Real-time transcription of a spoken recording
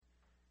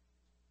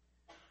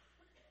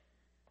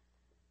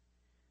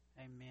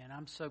Amen.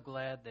 I'm so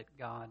glad that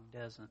God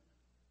doesn't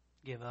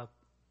give up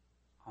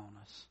on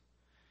us.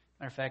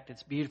 Matter of fact,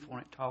 it's beautiful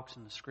when it talks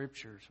in the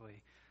Scriptures.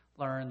 We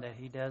learn that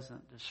He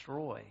doesn't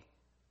destroy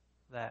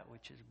that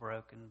which is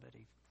broken, but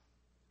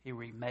He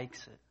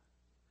remakes it.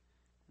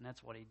 And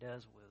that's what He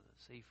does with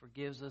us. He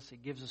forgives us. He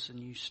gives us a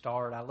new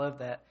start. I love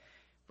that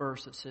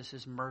verse that says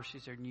His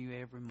mercies are new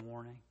every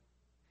morning.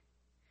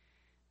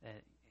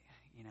 That,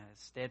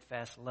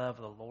 steadfast love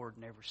of the Lord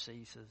never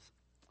ceases.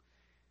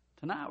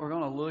 Tonight we're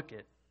going to look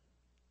at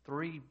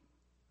 3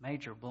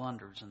 major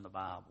blunders in the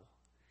Bible.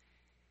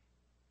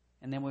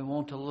 And then we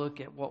want to look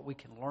at what we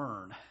can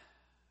learn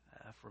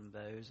from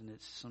those. And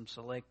it's some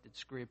selected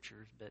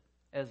scriptures. But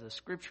as a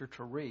scripture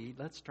to read,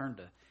 let's turn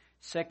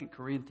to 2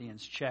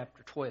 Corinthians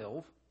chapter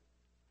 12,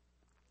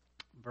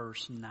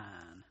 verse 9.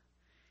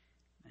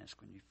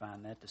 Ask when you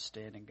find that to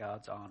stand in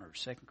God's honor.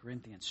 2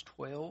 Corinthians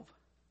 12,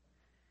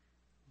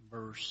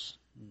 verse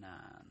 9.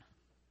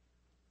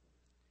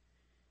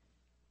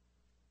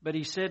 But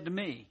he said to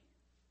me,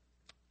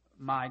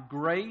 my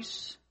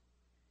grace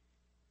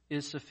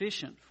is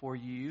sufficient for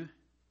you,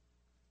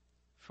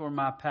 for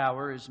my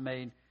power is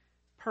made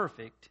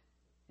perfect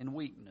in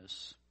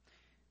weakness.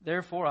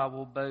 Therefore I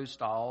will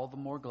boast all the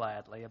more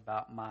gladly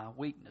about my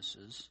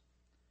weaknesses,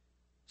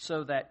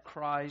 so that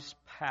Christ's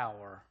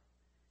power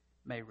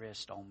may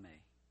rest on me.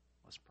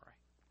 Let's pray.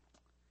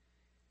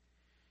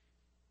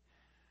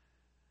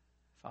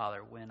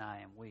 Father, when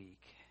I am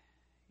weak,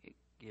 it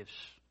gives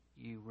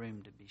you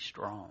room to be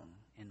strong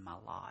in my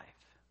life.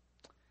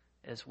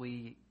 As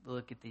we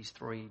look at these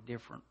 3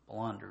 different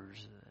blunders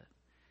that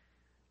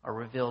are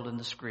revealed in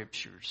the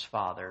Scriptures,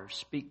 Father,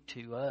 speak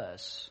to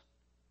us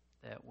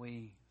that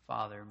we,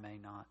 Father, may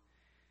not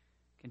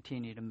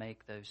continue to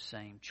make those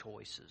same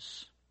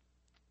choices.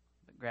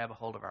 But grab a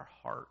hold of our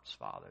hearts,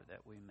 Father,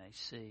 that we may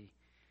see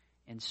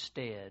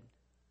instead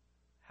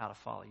how to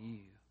follow you.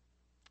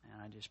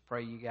 And I just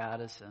pray you guide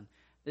us. And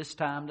this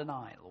time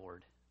tonight,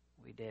 Lord,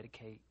 we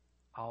dedicate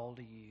all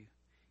to you. In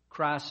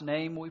Christ's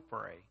name we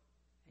pray.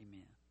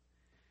 Amen.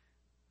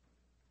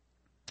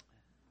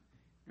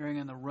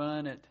 During the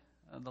run at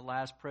the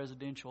last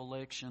presidential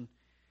election,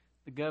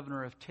 the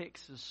governor of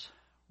Texas,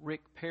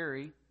 Rick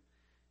Perry,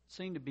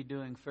 seemed to be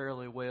doing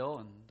fairly well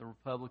in the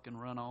Republican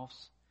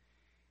runoffs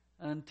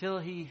until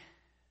he,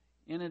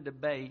 in a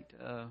debate,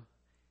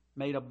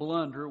 made a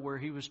blunder where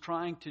he was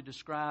trying to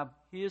describe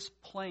his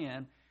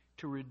plan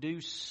to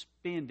reduce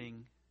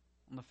spending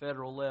on the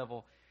federal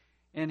level.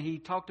 And he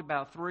talked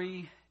about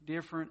 3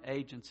 different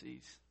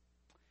agencies.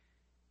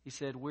 He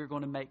said, we're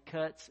going to make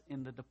cuts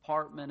in the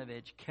Department of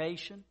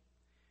Education.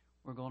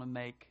 We're going to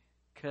make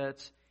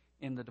cuts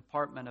in the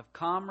Department of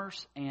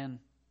Commerce. And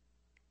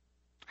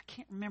I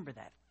can't remember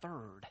that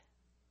 3rd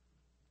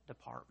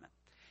department.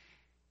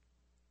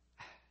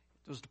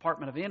 It was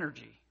Department of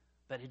Energy.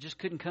 But it just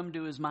couldn't come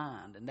to his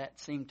mind. And that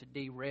seemed to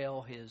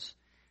derail his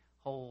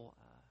whole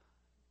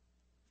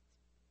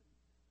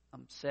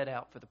set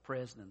out for the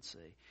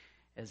presidency,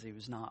 as he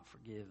was not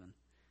forgiven.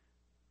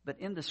 But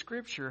in the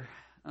Scripture,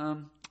 I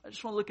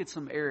just want to look at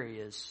some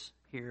areas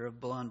here of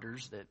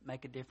blunders that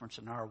make a difference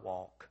in our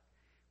walk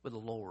with the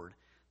Lord.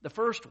 The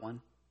first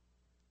one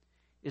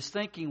is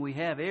thinking we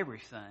have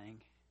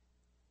everything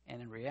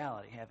and in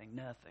reality having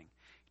nothing.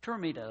 Turn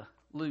me to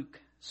Luke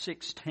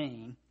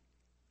 16.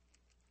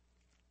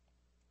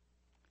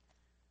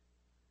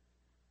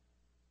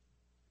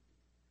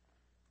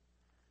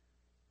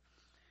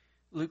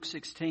 Luke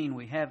 16,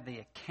 we have the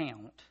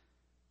account.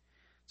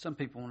 Some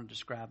people want to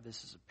describe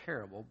this as a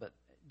parable, but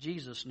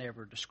Jesus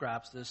never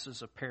describes this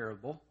as a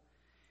parable.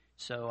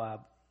 So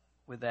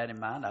with that in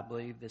mind, I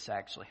believe this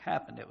actually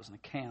happened. It was an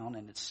account,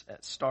 and it's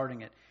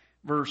starting at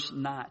verse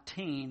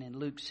 19 in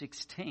Luke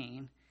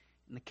 16.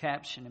 In the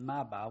caption in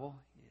my Bible,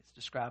 it's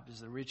described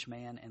as the rich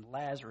man and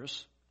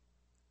Lazarus.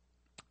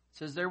 It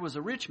says, there was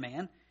a rich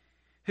man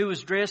who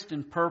was dressed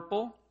in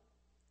purple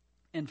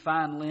and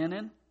fine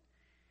linen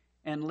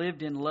and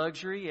lived in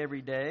luxury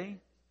every day.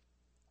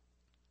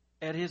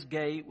 At his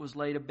gate was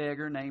laid a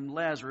beggar named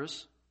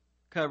Lazarus,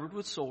 covered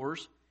with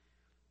sores,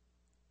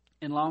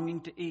 and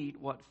longing to eat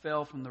what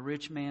fell from the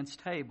rich man's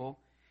table.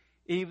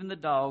 Even the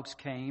dogs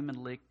came and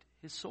licked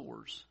his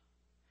sores.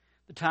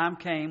 The time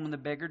came when the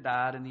beggar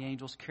died, and the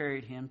angels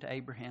carried him to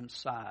Abraham's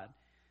side.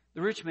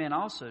 The rich man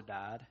also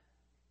died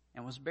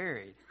and was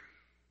buried.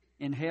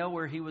 In hell,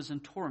 where he was in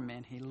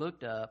torment, he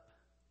looked up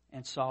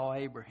and saw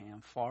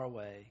Abraham far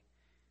away,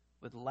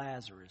 with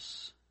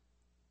Lazarus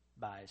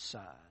by his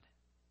side.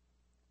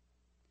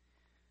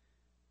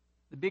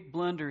 The big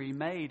blunder he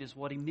made is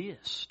what he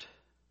missed.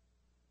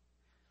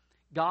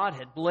 God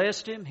had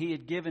blessed him. He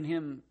had given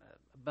him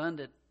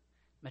abundant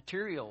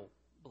material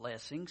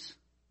blessings.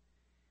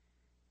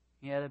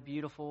 He had a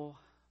beautiful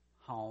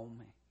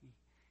home.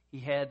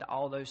 He had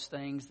all those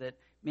things that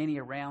many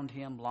around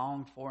him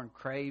longed for and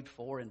craved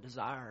for and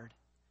desired.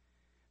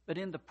 But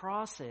in the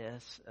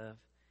process of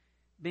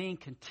being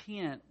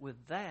content with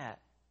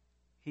that,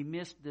 he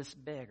missed this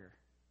beggar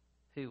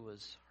who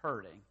was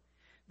hurting.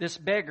 this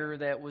beggar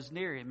that was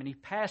near him, and he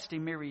passed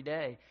him every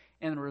day.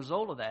 And the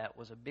result of that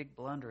was a big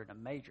blunder and a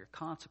major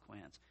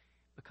consequence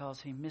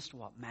because he missed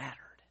what mattered.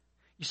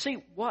 You see,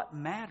 what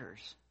matters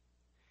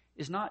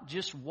is not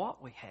just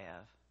what we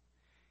have,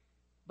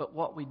 but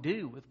what we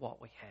do with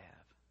what we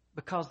have.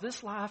 Because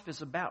this life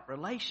is about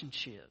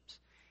relationships.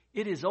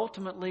 It is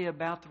ultimately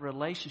about the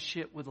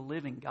relationship with the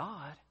living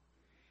God.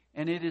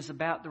 And it is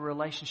about the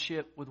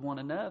relationship with one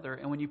another.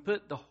 And when you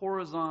put the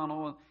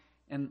horizontal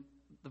and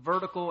the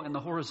vertical and the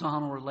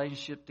horizontal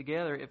relationship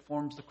together, it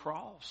forms the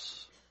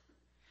cross.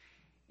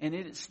 And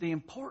it's the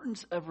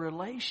importance of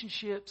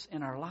relationships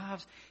in our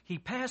lives. He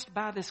passed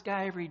by this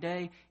guy every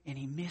day and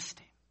he missed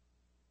him.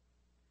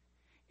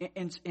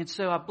 And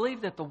so I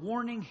believe that the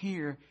warning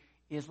here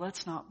is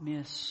let's not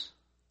miss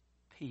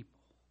people.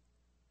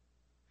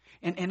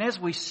 And as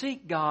we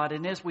seek God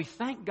and as we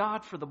thank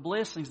God for the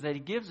blessings that He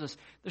gives us,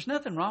 there's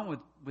nothing wrong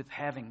with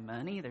having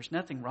money. There's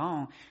nothing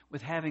wrong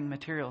with having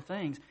material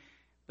things.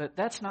 But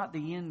that's not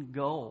the end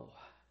goal.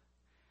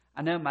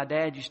 I know my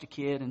dad used to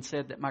kid and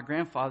said that my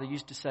grandfather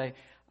used to say,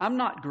 I'm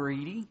not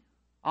greedy.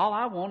 All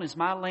I want is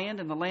my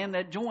land and the land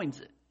that joins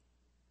it.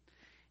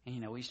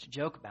 And we used to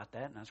joke about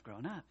that when I was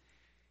growing up.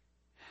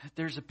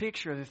 There's a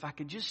picture of if I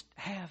could just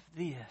have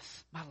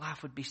this, my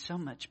life would be so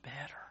much better.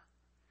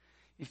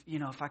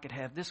 If I could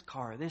have this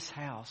car, this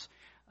house,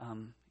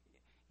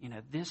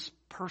 this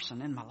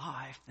person in my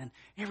life, then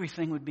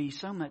everything would be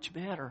so much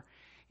better.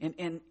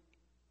 And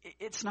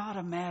it's not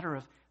a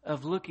matter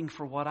of looking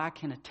for what I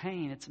can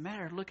attain. It's a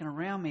matter of looking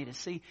around me to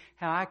see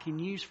how I can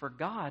use for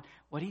God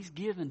what He's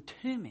given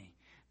to me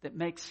that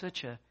makes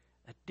such a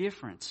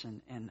difference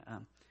and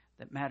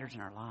that matters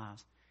in our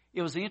lives.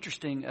 It was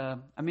interesting.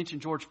 I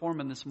mentioned George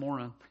Foreman this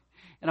morning,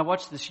 and I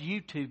watched this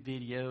YouTube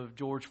video of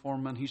George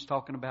Foreman who's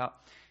talking about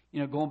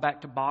going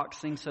back to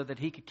boxing so that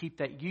he could keep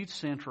that youth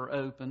center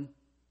open.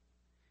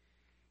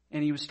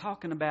 And he was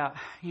talking about,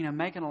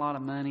 making a lot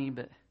of money,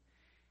 but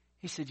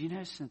he said,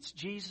 since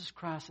Jesus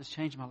Christ has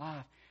changed my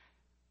life,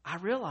 I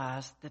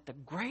realized that the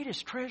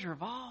greatest treasure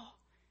of all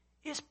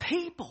is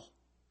people.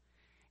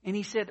 And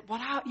he said,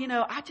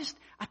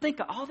 I think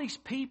of all these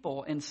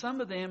people, and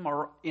some of them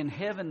are in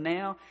heaven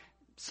now.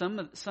 Some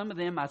of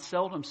them I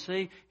seldom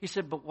see. He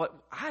said, but what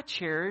I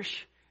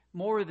cherish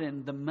more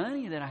than the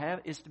money that I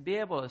have is to be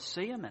able to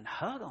see them and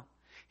hug them.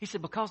 He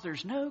said, because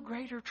there's no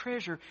greater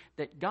treasure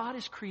that God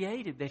has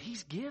created, that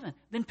He's given,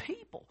 than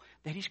people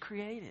that He's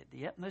created.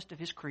 The utmost of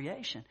His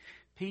creation.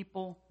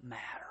 People matter.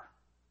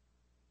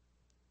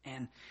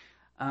 And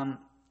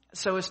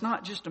so it's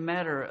not just a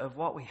matter of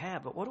what we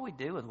have, but what do we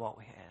do with what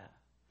we have?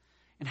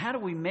 And how do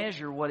we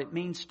measure what it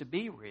means to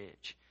be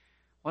rich?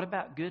 What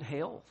about good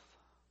health?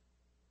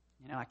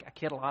 I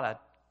kid a lot. I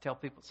tell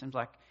people it seems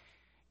like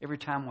every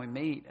time we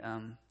meet,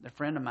 a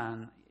friend of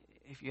mine,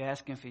 if you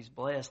ask him if he's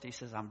blessed, he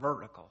says, I'm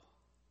vertical.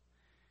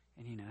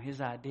 And,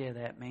 his idea of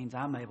that means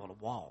I'm able to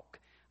walk.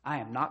 I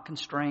am not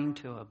constrained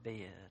to a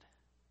bed.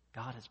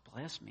 God has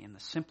blessed me in the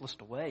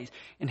simplest of ways.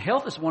 And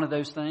health is one of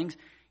those things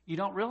you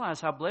don't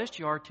realize how blessed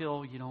you are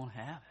till you don't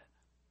have it.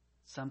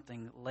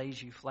 Something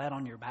lays you flat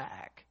on your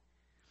back.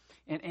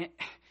 And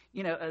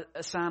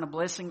a sign of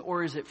blessing,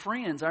 or is it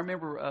friends? I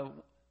remember,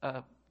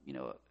 a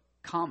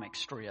comic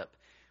strip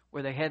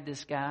where they had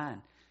this guy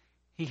and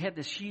he had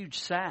this huge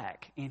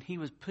sack and he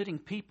was putting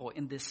people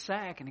in this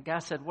sack, and the guy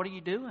said, what are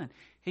you doing?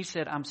 He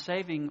said, I'm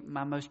saving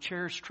my most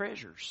cherished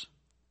treasures,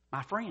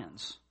 my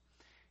friends.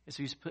 And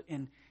so he's put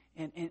in,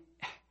 and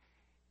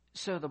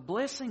so the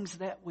blessings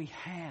that we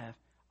have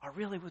are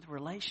really with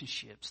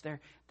relationships.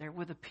 They're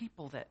with the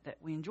people that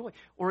we enjoy.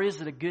 Or is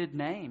it a good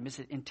name? Is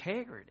it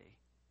integrity?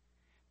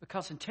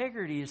 Because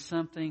integrity is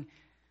something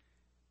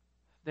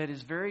that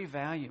is very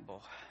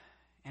valuable.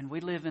 And we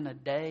live in a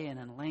day and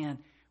in a land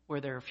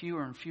where there are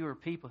fewer and fewer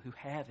people who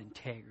have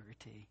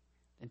integrity.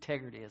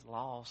 Integrity is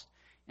lost.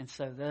 And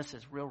so thus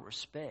is real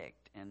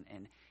respect and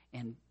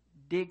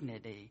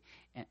dignity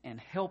and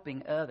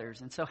helping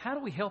others. And so how do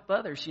we help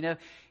others?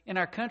 In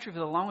our country for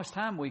the longest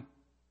time we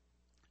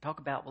talk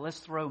about, let's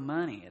throw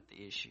money at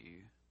the issue.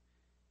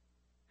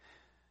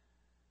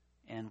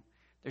 And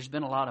there's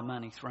been a lot of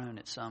money thrown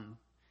at some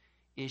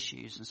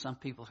issues and some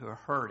people who are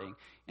hurting.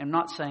 And I'm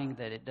not saying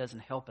that it doesn't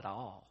help at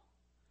all.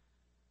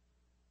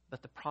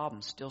 But the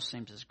problem still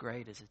seems as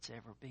great as it's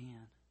ever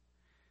been.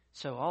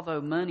 So although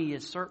money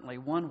is certainly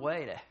one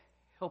way to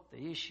help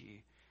the issue,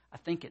 I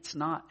think it's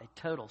not a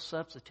total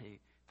substitute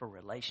for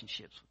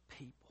relationships with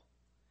people.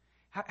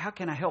 How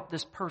can I help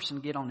this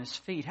person get on his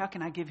feet? How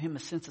can I give him a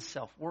sense of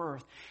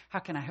self-worth? How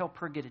can I help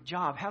her get a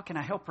job? How can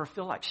I help her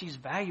feel like she's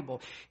valuable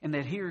and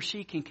that he or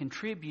she can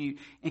contribute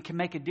and can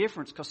make a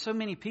difference? Because so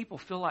many people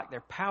feel like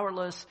they're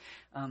powerless.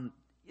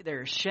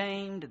 They're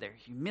ashamed, they're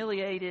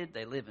humiliated,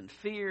 they live in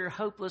fear,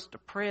 hopeless,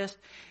 depressed,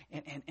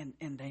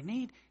 and they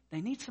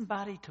need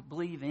somebody to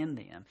believe in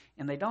them.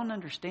 And they don't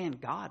understand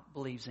God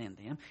believes in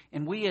them.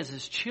 And we as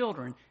His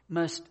children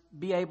must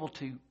be able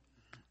to,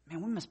 we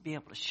must be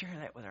able to share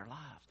that with our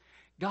lives.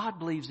 God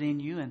believes in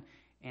you,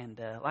 and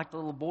like the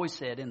little boy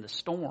said in the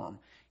storm,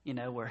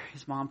 where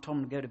his mom told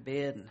him to go to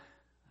bed, and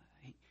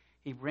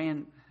he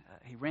ran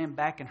he ran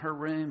back in her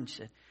room and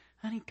said,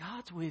 "Honey,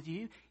 God's with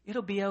you.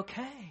 It'll be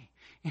okay."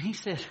 And he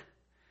said,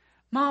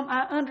 "Mom,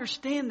 I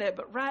understand that,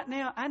 but right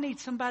now I need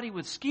somebody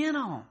with skin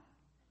on."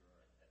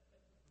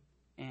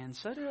 And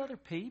so do other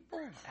people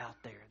out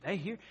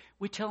there.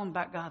 We tell them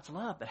about God's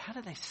love, but how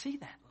do they see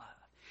that love?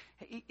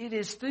 It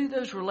is through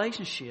those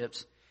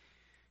relationships.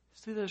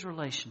 It's through those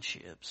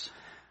relationships.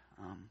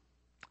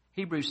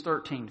 Hebrews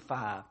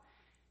 13:5.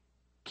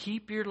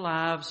 Keep your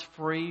lives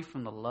free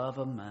from the love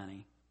of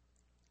money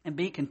and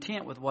be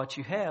content with what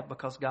you have,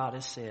 because God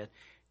has said,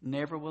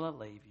 "Never will I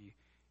leave you.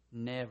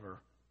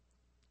 Never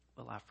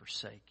will I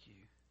forsake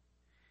you."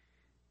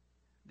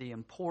 The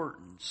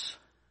importance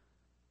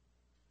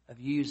of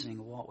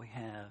using what we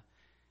have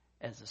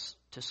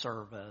to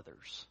serve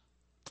others.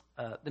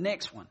 The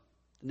next one,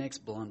 the next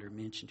blunder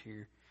mentioned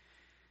here.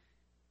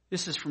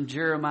 This is from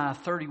Jeremiah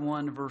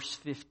 31, verse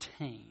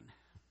 15.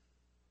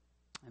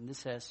 And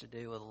this has to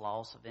do with the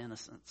loss of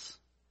innocence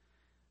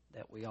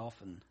that we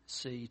often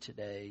see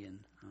today in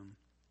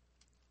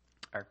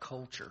our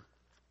culture.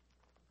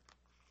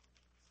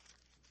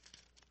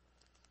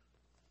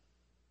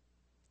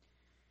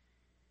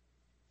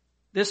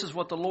 This is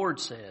what the Lord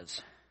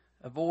says.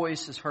 A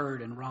voice is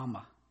heard in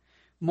Ramah,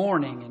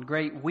 mourning and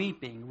great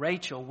weeping,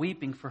 Rachel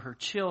weeping for her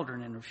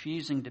children and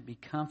refusing to be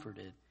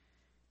comforted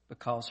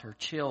because her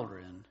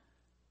children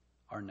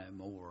are no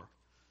more.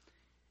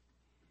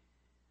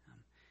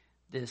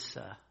 This,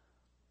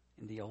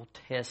 in the Old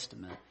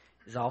Testament,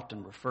 is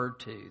often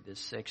referred to, this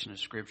section of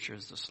Scripture,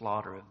 as the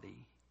slaughter of the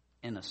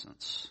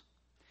innocents.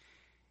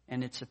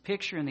 And it's a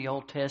picture in the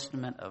Old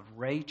Testament of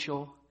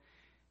Rachel,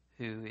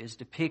 who is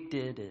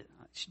depicted,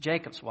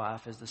 Jacob's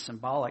wife, as the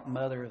symbolic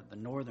mother of the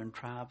northern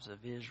tribes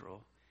of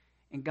Israel.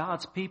 And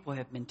God's people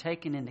have been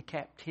taken into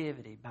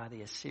captivity by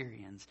the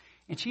Assyrians.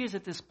 And she is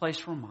at this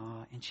place,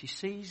 Ramah, and she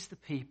sees the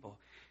people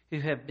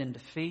who have been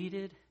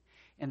defeated,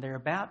 and they're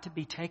about to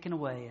be taken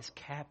away as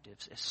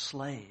captives, as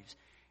slaves.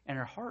 And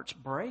her heart's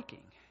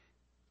breaking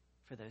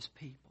for those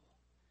people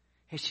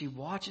as she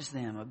watches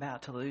them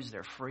about to lose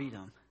their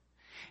freedom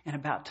and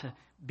about to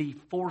be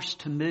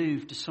forced to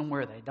move to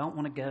somewhere they don't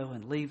want to go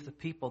and leave the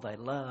people they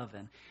love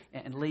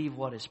and leave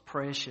what is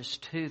precious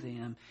to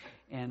them.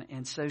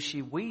 And so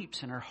she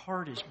weeps, and her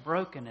heart is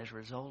broken as a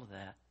result of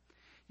that.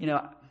 You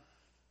know,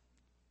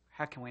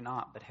 how can we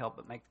not but help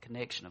but make the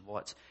connection of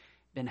what's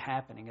been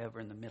happening over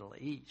in the Middle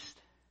East?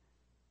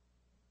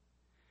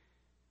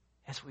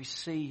 As we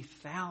see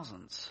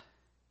thousands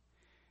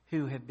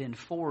who have been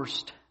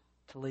forced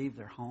to leave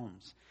their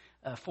homes.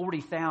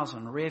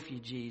 40,000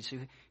 refugees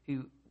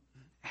who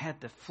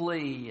had to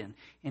flee and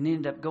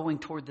ended up going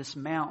toward this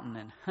mountain,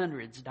 and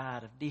hundreds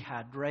died of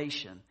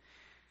dehydration.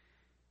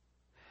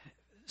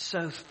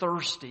 So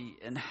thirsty,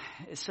 and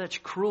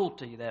such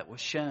cruelty that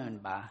was shown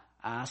by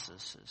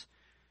ISIS as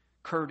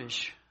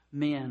Kurdish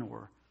men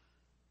were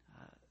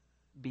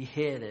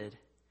beheaded,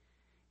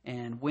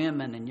 and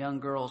women and young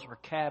girls were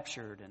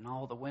captured, and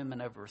all the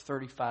women over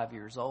 35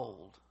 years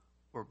old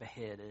were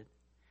beheaded,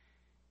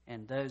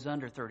 and those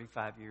under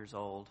 35 years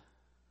old,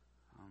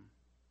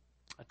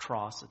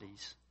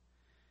 atrocities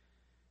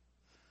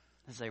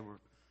as they were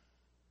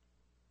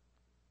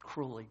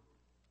cruelly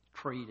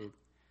treated.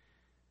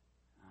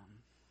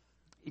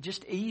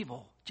 Just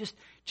evil,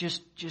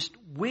 just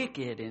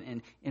wicked,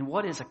 and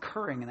what is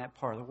occurring in that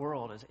part of the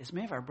world is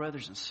many of our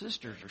brothers and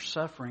sisters are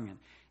suffering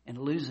and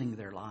losing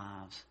their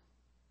lives.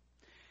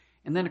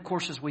 And then, of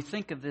course, as we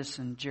think of this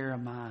in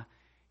Jeremiah,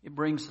 it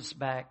brings us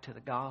back to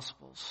the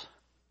Gospels.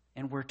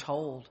 And we're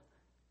told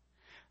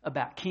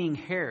about King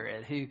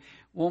Herod, who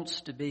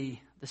wants to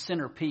be the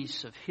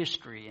centerpiece of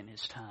history in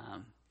his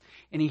time.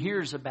 And he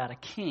hears about a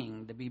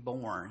king to be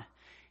born.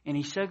 And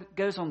he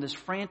goes on this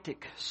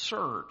frantic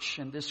search,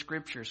 and this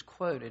scripture is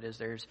quoted as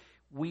there's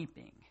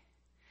weeping.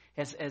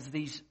 As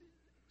these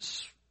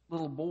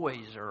little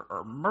boys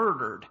are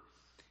murdered,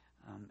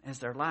 as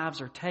their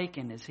lives are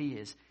taken, as he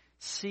is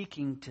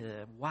seeking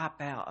to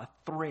wipe out a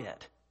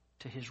threat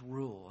to his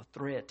rule, a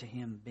threat to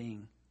him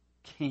being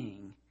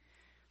king.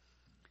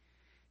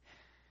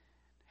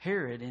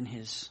 Herod, in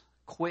his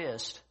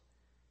quest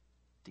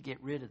to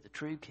get rid of the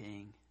true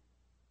king,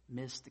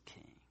 missed the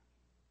king.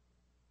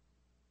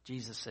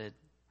 Jesus said,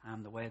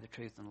 "I'm the way, the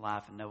truth, and the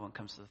life, and no one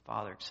comes to the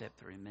Father except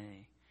through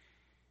me."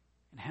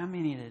 And how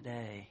many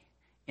today,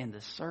 in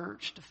the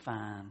search to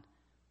find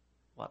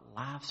what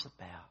life's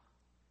about,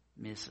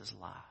 misses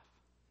life?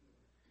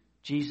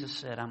 Jesus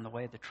said, "I'm the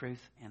way, the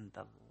truth, and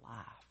the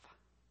life."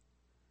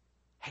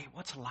 Hey,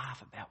 what's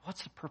life about?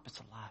 What's the purpose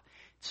of life?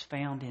 It's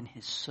found in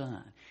His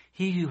Son.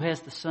 He who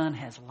has the Son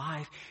has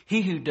life.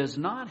 He who does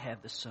not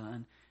have the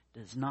Son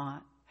does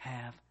not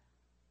have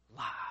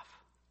life.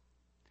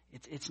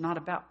 It's not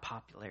about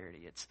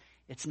popularity.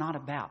 It's not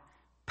about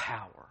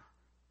power.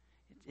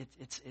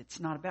 It's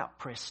not about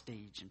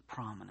prestige and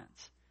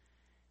prominence.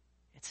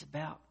 It's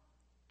about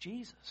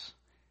Jesus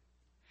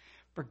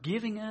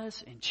forgiving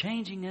us and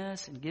changing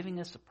us and giving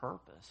us a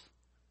purpose.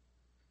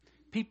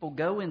 People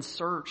go in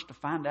search to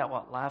find out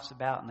what life's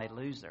about, and they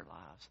lose their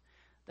lives.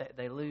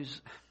 They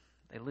lose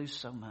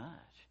so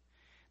much.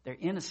 Their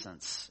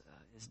innocence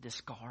is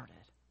discarded,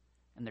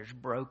 and there's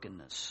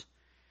brokenness.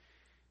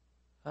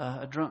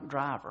 A drunk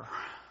driver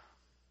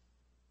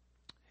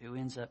who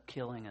ends up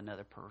killing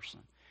another person.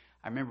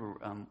 I remember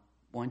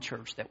one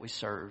church that we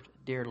served,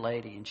 a dear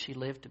lady, and she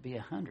lived to be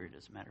 100,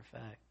 as a matter of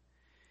fact.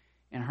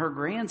 And her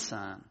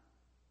grandson,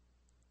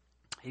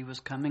 he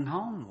was coming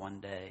home one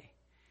day,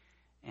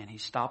 and he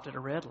stopped at a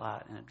red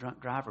light, and a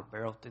drunk driver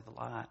barreled through the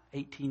light,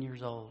 18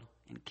 years old,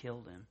 and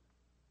killed him.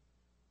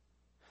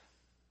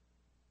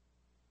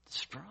 The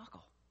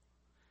struggle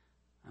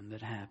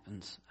that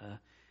happens.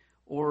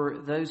 Or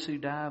those who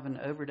die of an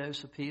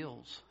overdose of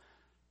pills.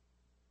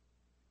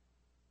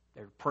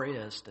 They're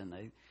depressed and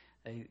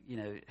they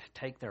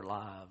take their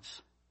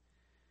lives.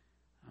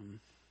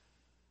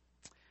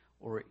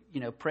 Or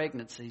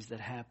pregnancies that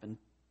happen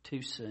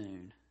too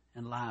soon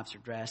and lives are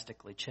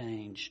drastically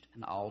changed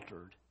and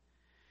altered.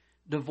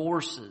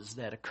 Divorces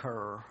that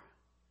occur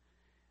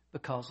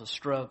because of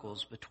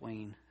struggles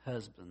between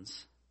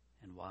husbands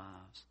and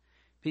wives.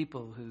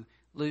 People who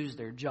lose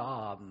their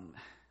job and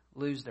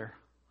lose their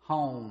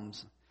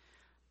homes.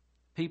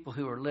 People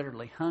who are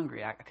literally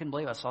hungry. I couldn't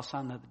believe I saw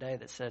something the other day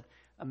that said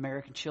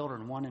American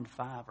children, 1 in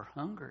 5 are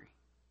hungry.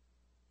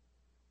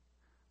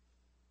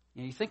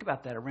 You think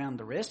about that around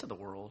the rest of the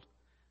world,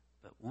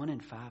 but 1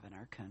 in 5 in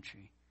our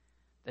country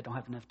that don't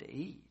have enough to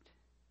eat.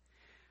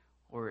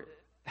 Or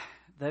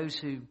those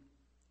who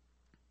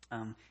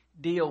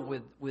deal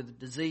with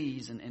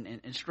disease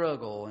and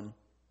struggle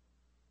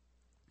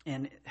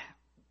and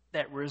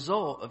that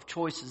result of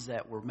choices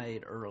that were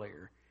made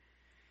earlier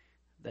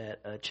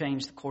that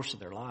changed the course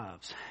of their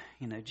lives.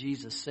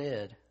 Jesus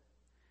said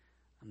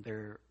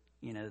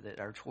that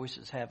our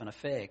choices have an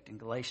effect in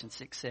Galatians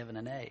 6, 7,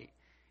 and 8.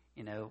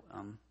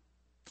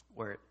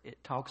 Where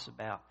it talks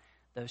about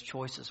those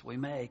choices we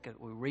make,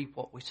 we reap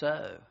what we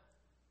sow.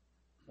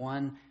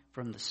 One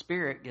from the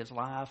Spirit gives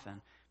life,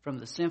 and from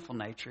the sinful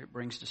nature it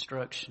brings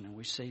destruction. And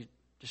we see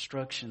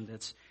destruction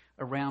that's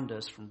around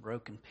us from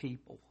broken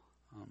people.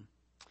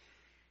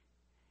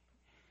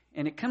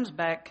 And it comes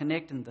back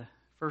connecting the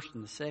first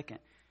and the second.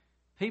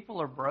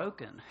 People are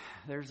broken.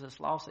 There's this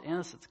loss of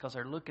innocence because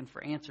they're looking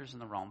for answers in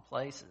the wrong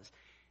places.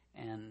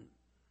 And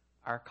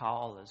our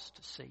call is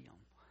to see them.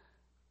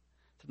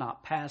 To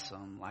not pass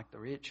them like the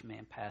rich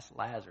man passed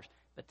Lazarus,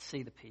 but to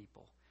see the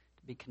people,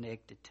 to be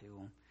connected to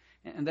them.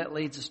 And that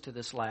leads us to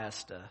this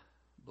last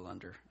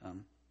blunder.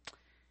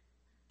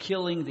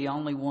 Killing the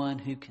only one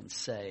who can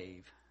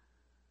save.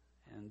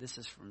 And this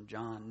is from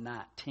John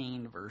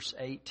 19, verse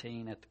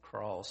 18 at the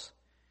cross.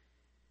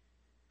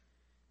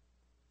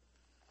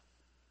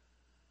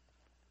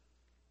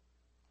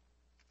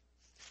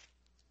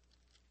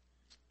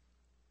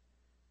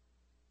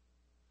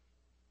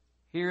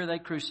 Here they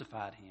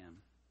crucified him,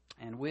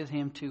 and with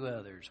him 2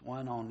 others,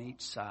 one on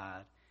each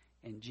side,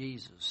 and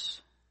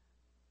Jesus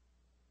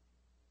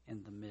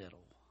in the middle.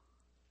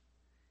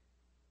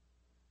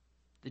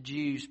 The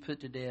Jews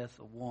put to death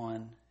the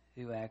one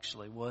who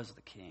actually was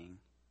the king,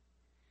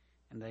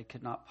 and they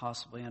could not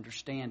possibly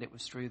understand it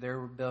was through their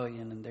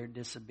rebellion and their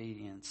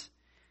disobedience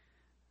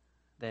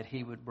that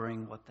he would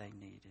bring what they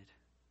needed.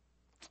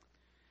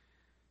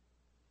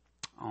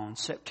 On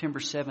September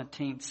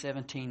 17th,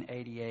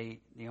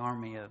 1788, the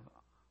army of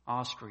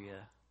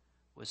Austria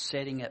was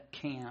setting up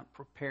camp,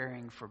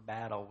 preparing for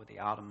battle with the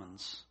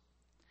Ottomans.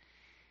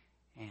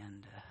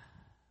 And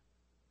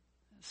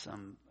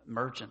some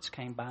merchants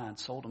came by and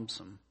sold them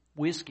some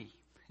whiskey,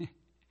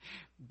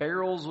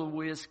 barrels of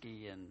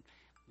whiskey. And,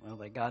 well,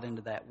 they got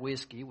into that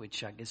whiskey,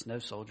 which I guess no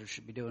soldier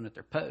should be doing at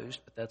their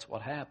post, but that's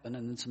what happened.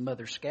 And then some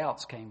other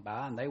scouts came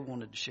by, and they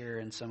wanted to share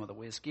in some of the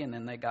whiskey, and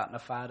then they got in a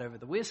fight over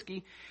the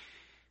whiskey.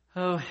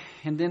 Oh,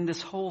 and then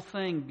this whole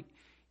thing,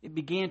 it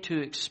began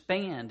to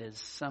expand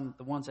as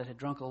the ones that had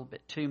drunk a little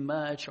bit too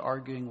much,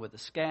 arguing with the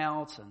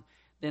scouts. And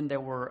then there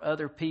were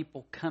other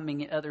people coming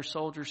in, other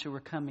soldiers who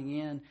were coming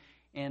in.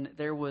 And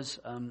there was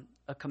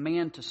a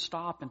command to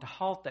stop and to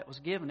halt that was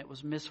given. It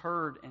was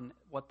misheard, and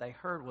what they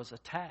heard was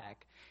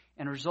attack.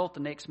 And the result the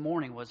next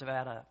morning was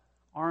about an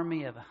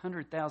army of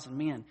 100,000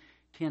 men,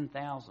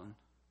 10,000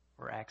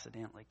 were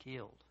accidentally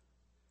killed,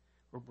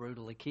 were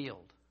brutally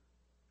killed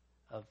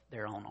of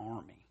their own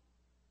army.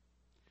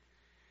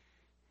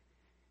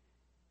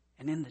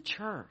 And in the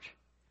church,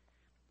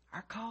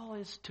 our call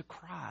is to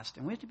Christ.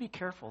 And we have to be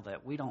careful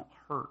that we don't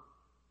hurt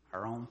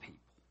our own people.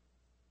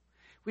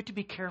 We have to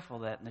be careful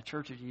that in the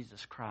Church of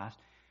Jesus Christ,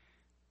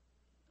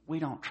 we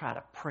don't try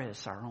to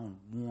press our own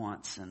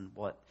wants and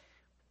what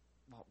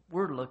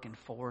we're looking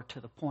for to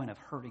the point of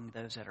hurting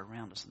those that are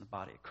around us in the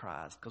body of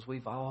Christ. Because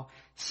we've all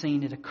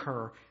seen it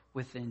occur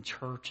within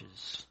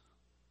churches.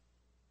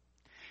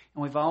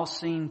 And we've all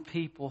seen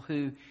people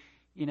who,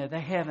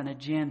 they have an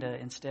agenda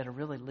instead of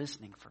really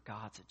listening for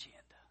God's agenda.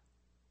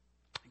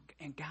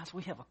 And guys,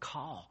 we have a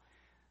call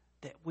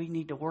that we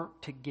need to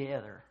work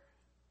together.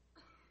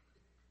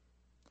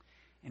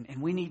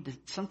 And we need to,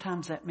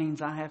 sometimes that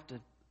means I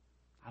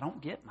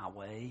don't get my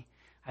way.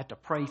 I have to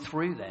pray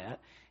through that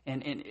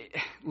and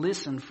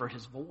listen for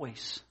his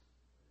voice.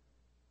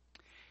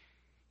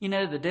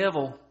 The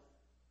devil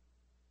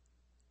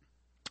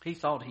He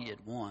thought he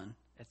had won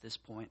at this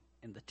point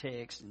in the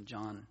text in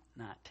John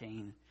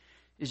 19.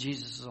 As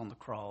Jesus is on the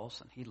cross,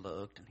 and he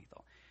looked and he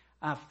thought,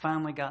 I've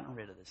finally gotten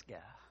rid of this guy.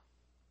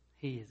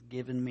 He has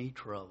given me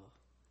trouble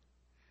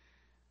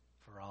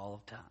for all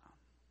of time.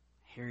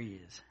 Here he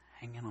is,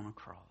 hanging on a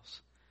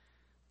cross.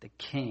 The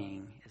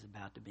king is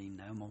about to be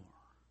no more.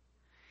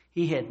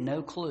 He had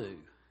no clue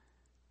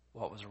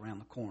what was around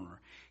the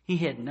corner. He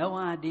had no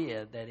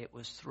idea that it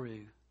was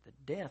through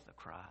the death of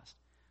Christ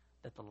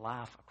that the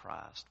life of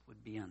Christ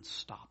would be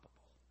unstoppable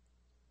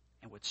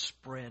and would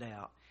spread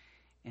out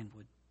and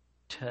would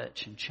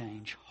touch and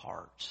change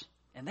hearts.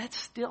 And that's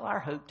still our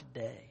hope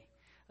today.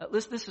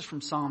 This is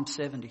from Psalm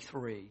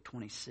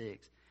 73:26.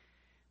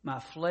 My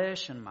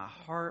flesh and my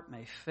heart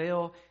may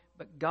fail,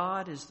 but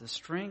God is the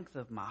strength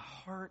of my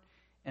heart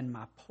and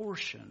my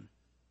portion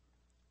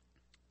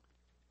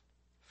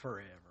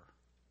forever.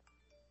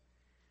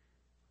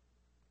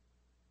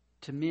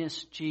 To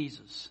miss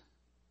Jesus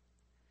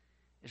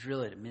is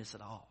really to miss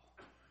it all.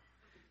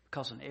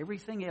 Because when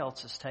everything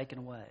else is taken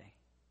away,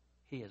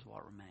 He is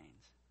what remains.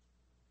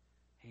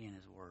 He and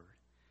His Word.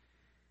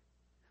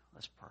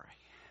 Let's pray.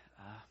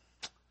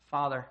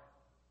 Father,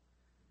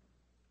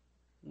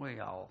 we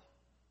all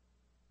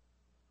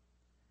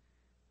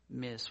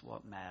miss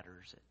what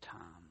matters at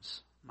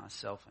times,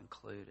 myself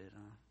included.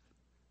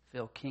 I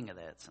feel king of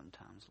that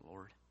sometimes,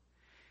 Lord.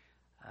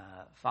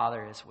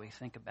 Father, as we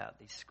think about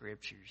these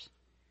scriptures,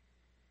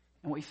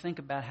 and we think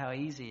about how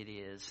easy it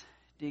is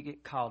to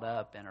get caught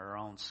up in our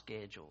own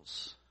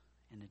schedules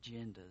and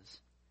agendas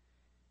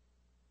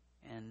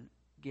and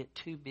get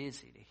too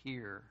busy to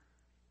hear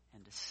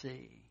and to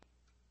see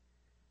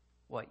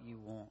what you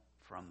want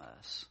from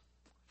us.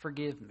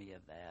 Forgive me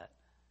of that.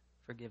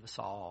 Forgive us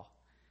all.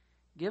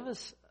 Give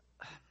us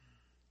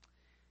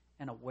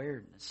an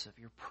awareness of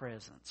your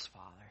presence,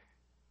 Father.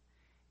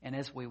 And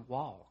as we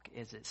walk,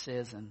 as it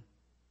says in,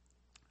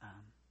 I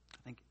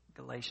think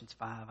Galatians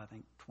 5,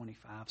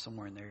 25,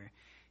 somewhere in there,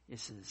 it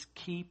says,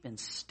 keep in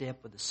step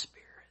with the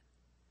Spirit.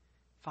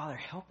 Father,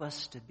 help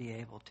us to be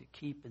able to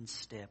keep in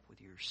step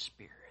with your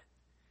Spirit.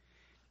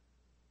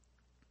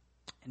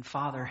 And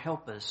Father,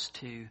 help us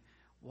to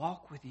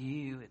walk with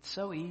you. It's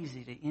so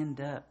easy to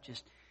end up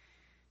just,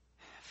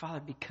 Father,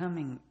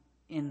 becoming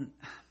in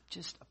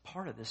just a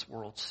part of this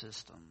world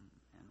system.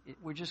 And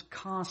we're just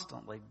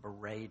constantly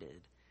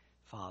berated,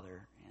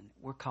 Father, and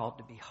we're called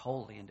to be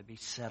holy and to be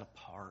set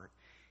apart.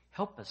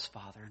 Help us,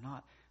 Father,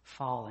 not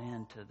fall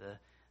into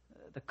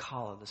the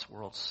call of this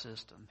world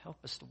system.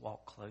 Help us to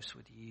walk close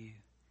with you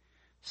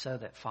so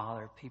that,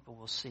 Father, people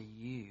will see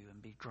you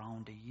and be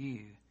drawn to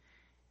you,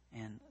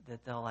 and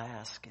that they'll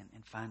ask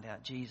and find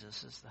out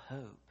Jesus is the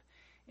hope.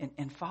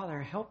 And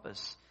Father, help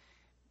us,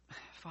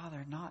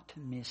 Father, not to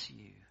miss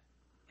you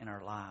in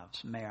our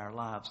lives. May our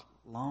lives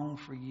long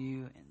for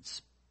you and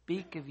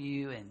speak of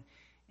you,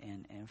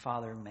 and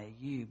Father, may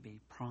you be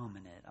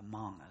prominent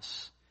among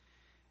us.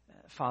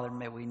 Father,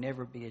 may we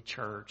never be a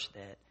church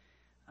that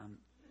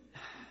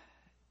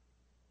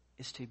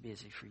is too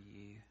busy for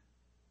you,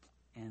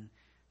 and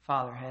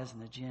Father, has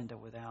an agenda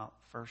without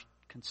first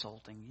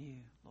consulting you,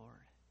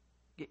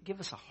 Lord.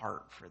 Give us a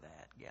heart for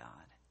that,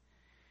 God.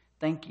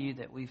 Thank you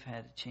that we've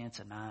had a chance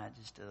tonight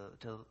just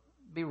to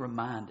be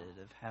reminded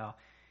of how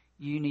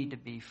you need to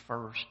be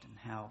first and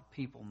how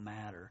people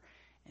matter.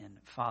 And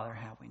Father,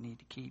 how we need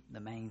to keep the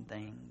main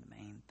thing the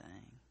main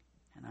thing.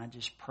 And I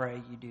just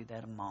pray you do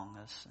that among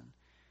us. And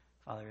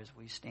Father, as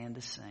we stand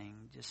to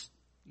sing, just,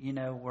 you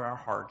know where our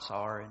hearts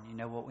are and you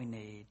know what we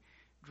need.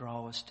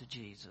 Draw us to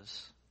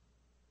Jesus.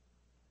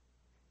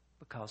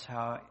 Because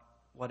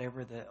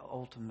whatever the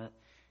ultimate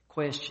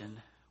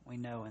question, we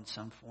know in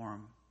some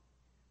form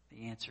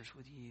the answer's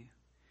with you.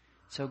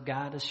 So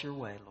guide us your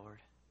way, Lord.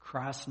 In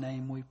Christ's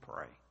name we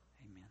pray.